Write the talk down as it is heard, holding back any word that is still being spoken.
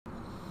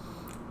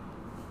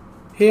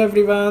Hey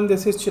everyone,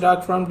 this is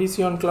Chirag from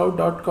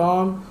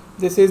dconcloud.com.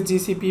 This is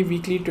GCP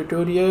weekly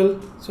tutorial.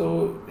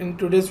 So in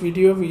today's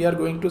video we are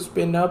going to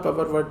spin up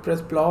our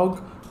WordPress blog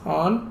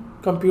on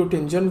Compute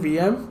Engine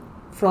VM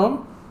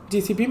from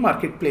GCP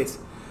Marketplace.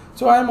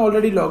 So I am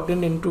already logged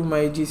into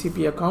my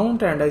GCP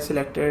account and I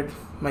selected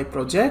my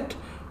project,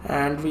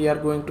 and we are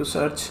going to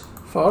search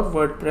for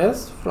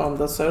WordPress. From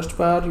the search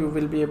bar you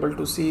will be able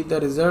to see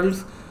the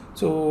results.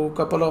 So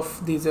couple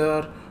of these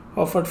are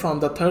offered from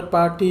the third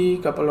party,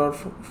 couple are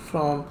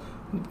from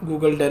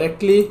Google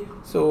directly,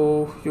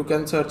 so you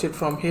can search it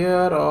from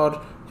here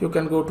or you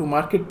can go to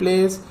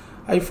Marketplace.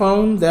 I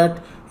found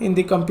that in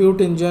the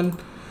Compute Engine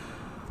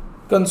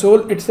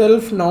console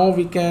itself, now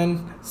we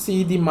can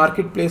see the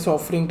Marketplace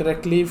offering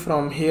directly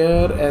from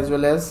here, as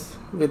well as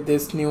with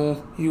this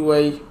new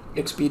UI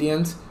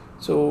experience,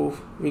 so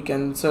we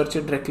can search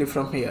it directly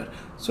from here.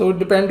 So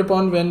depend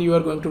upon when you are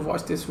going to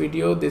watch this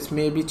video, this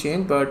may be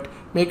changed, but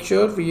make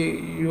sure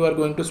you are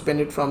going to spin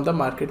it from the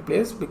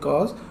Marketplace,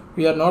 because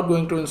we are not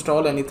going to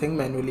install anything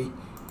manually.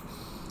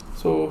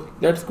 So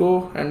let's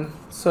go and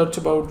search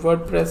about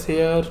WordPress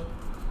here.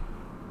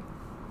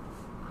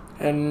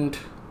 And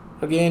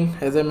again,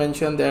 as I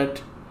mentioned,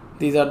 that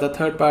these are the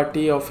third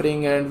party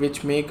offering and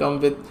which may come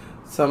with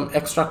some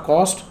extra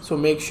cost, so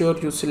make sure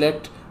you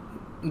select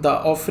the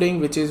offering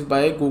which is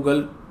by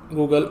Google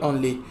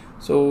only.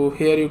 So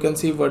here you can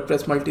see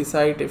WordPress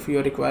multi-site. If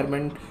your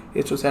requirement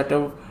is to set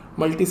up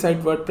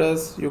multi-site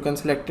WordPress, you can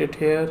select it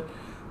here,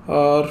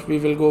 or we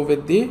will go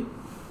with the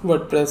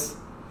WordPress.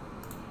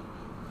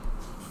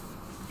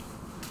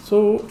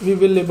 So we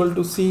will able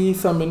to see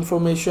some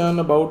information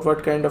about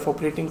what kind of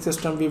operating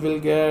system we will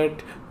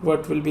get,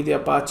 what will be the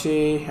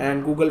Apache,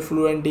 and Google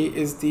Fluentd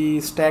is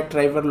the stack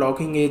driver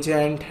logging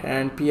agent,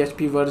 and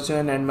PHP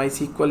version and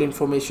MySQL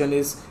information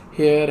is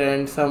here,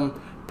 and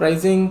some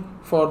pricing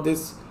for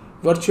this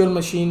virtual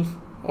machine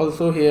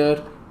also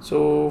here.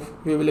 So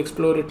we will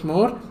explore it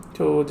more.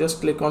 So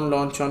just click on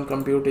launch on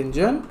Compute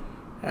Engine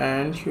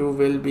and you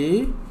will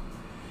be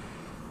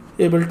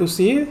able to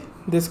see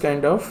this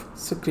kind of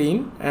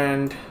screen.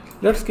 And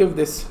let's give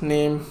this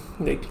name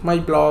like my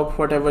blog,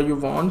 whatever you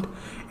want.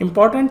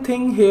 Important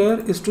thing here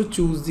is to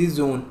choose the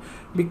zone,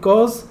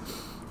 because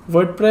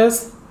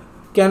WordPress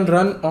can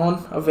run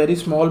on a very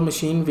small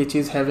machine which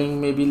is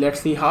having maybe,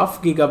 let's say,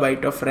 half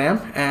gigabyte of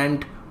RAM.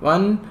 And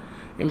one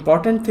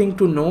important thing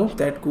to know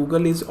that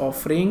Google is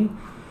offering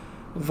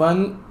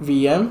one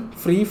VM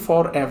free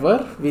forever,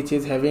 which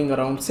is having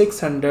around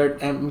 600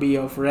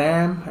 MB of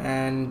RAM,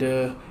 and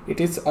it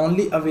is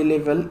only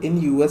available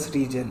in US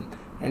region,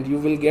 and you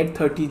will get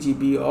 30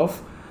 GB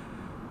of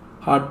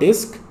hard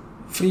disk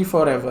free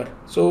forever.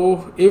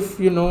 So if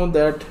you know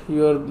that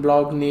your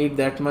blog need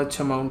that much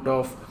amount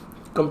of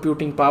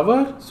computing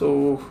power,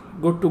 so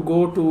good to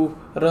go to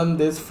run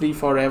this free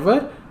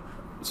forever.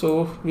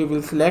 So we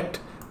will select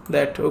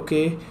that.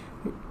 Okay,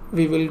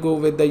 we will go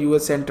with the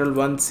US Central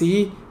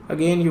 1C.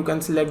 Again, you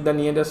can select the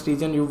nearest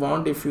region you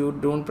want if you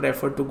don't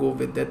prefer to go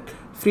with that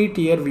free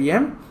tier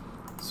VM.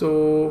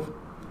 So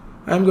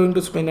I'm going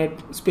to spin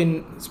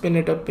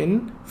it up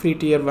in free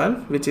tier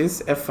 1, which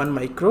is F1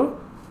 micro,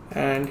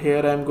 and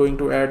here I'm going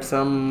to add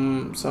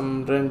some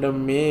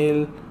random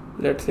mail,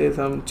 let's say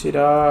some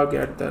Chirag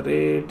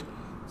 @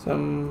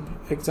 some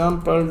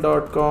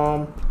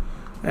example.com.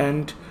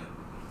 and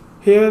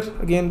here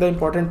again the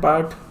important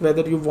part,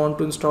 whether you want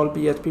to install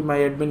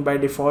phpMyAdmin by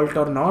default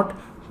or not,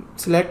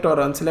 select or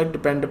unselect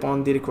depend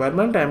upon the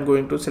requirement. I am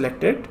going to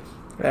select it.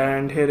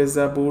 And here is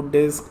the boot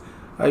disk.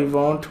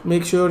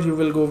 Make sure you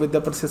will go with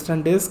the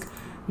persistent disk,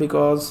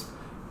 because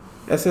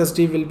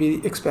SSD will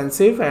be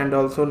expensive and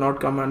also not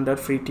come under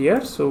free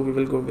tier, so we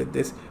will go with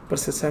this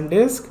persistent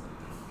disk.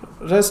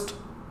 Rest,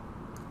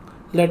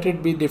 let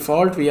it be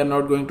default, we are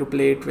not going to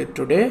play it with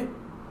today.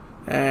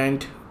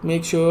 And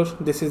make sure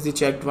this is the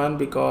checked one,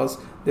 because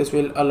this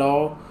will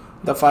allow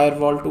the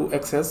firewall to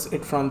access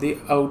it from the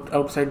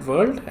outside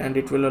world, and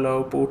it will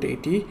allow port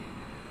 80.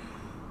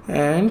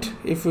 And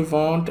if we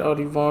want, or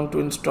you want to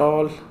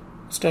install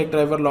stack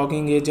driver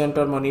logging agent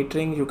or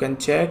monitoring, you can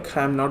check.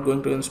 I'm not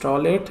going to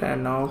install it.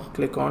 And now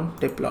click on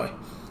deploy.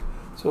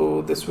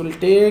 So this will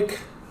take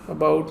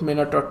about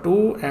minute or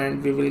two,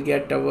 and we will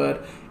get our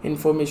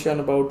information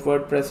about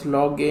WordPress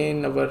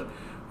login. Our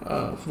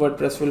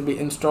WordPress will be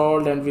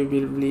installed, and we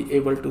will be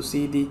able to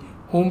see the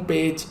home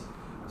page.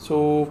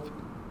 So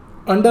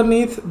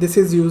underneath, this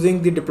is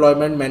using the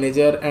deployment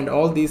manager, and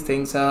all these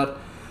things are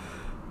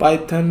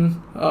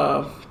Python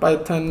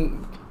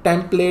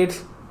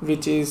templates,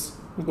 which is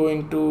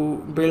going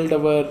to build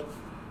our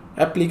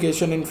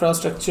application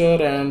infrastructure.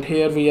 And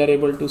here we are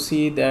able to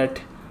see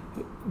that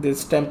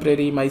this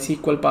temporary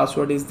MySQL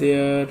password is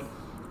there,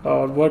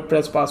 or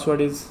WordPress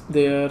password is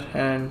there,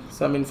 and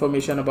some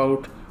information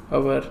about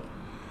our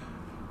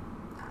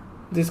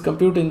this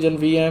Compute Engine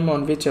VM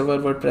on which our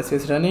WordPress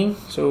is running.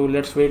 So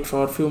let's wait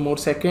for a few more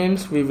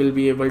seconds. We will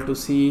be able to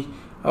see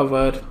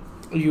our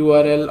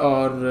URL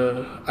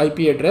or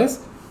IP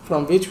address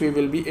from which we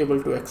will be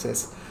able to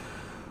access.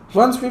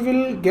 Once we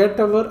will get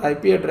our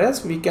IP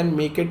address, we can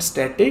make it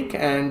static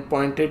and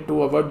point it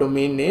to our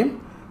domain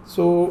name.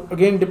 So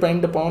again,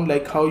 depend upon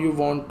like how you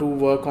want to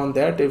work on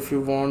that. If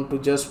you want to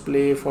just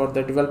play for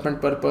the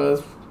development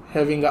purpose,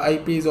 having a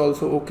IP is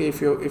also okay.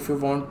 If you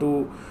want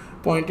to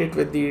point it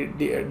with the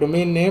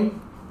domain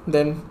name,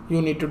 then you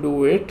need to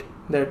do it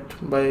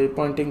that by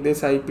pointing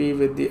this IP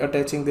with the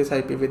attaching this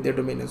IP with the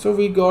domain name. So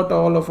we got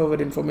all of our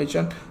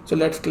information. So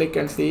let's click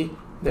and see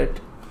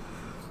that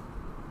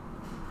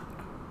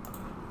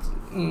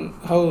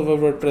how our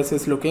WordPress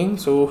is looking.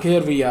 So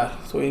here we are.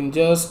 So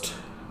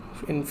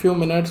in few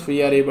minutes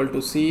we are able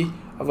to see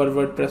our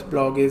WordPress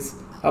blog is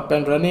up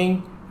and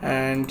running,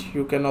 and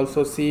you can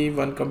also see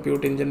one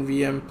compute engine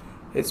VM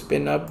is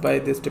pinned up by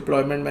this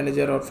deployment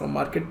manager or from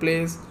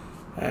Marketplace,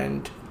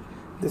 and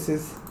this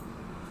is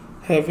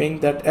having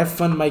that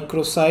F1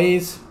 micro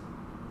size.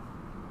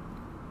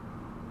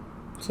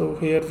 So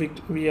here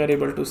we are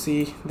able to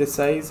see this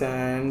size,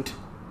 and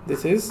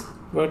this is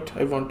what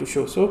I want to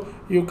show. So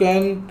you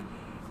can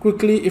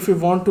quickly, if you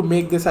want to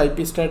make this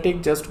IP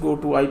static, just go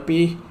to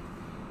IP.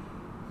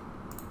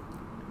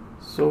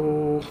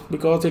 So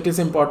because it is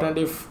important,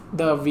 if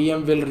the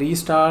VM will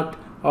restart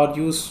or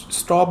you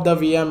stop the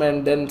VM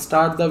and then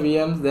start the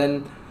VM,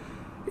 then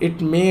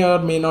it may or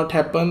may not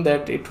happen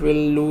that it will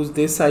lose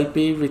this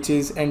IP which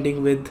is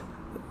ending with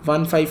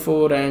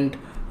 154 and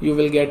you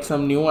will get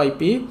some new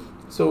IP.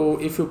 So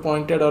if you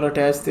pointed or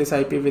attached this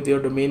IP with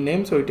your domain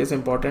name, so it is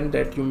important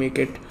that you make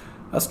it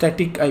a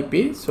static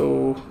IP.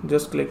 So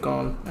just click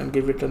on and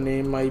give it a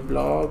name, my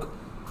blog,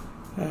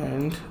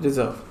 and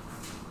reserve.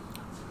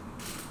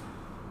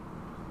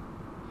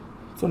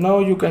 So now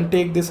you can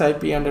take this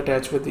IP and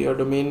attach with your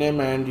domain name,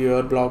 and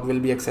your blog will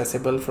be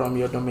accessible from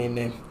your domain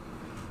name.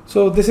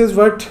 So this is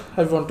what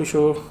I want to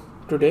show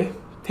today.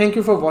 Thank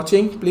you for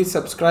watching. Please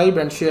subscribe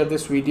and share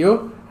this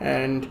video,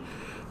 and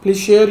please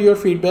share your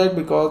feedback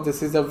because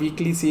this is a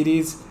weekly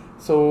series.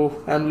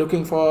 So I'm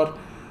looking for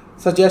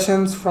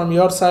suggestions from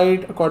your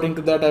side. According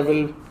to that, I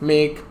will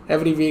make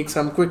every week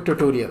some quick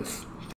tutorials.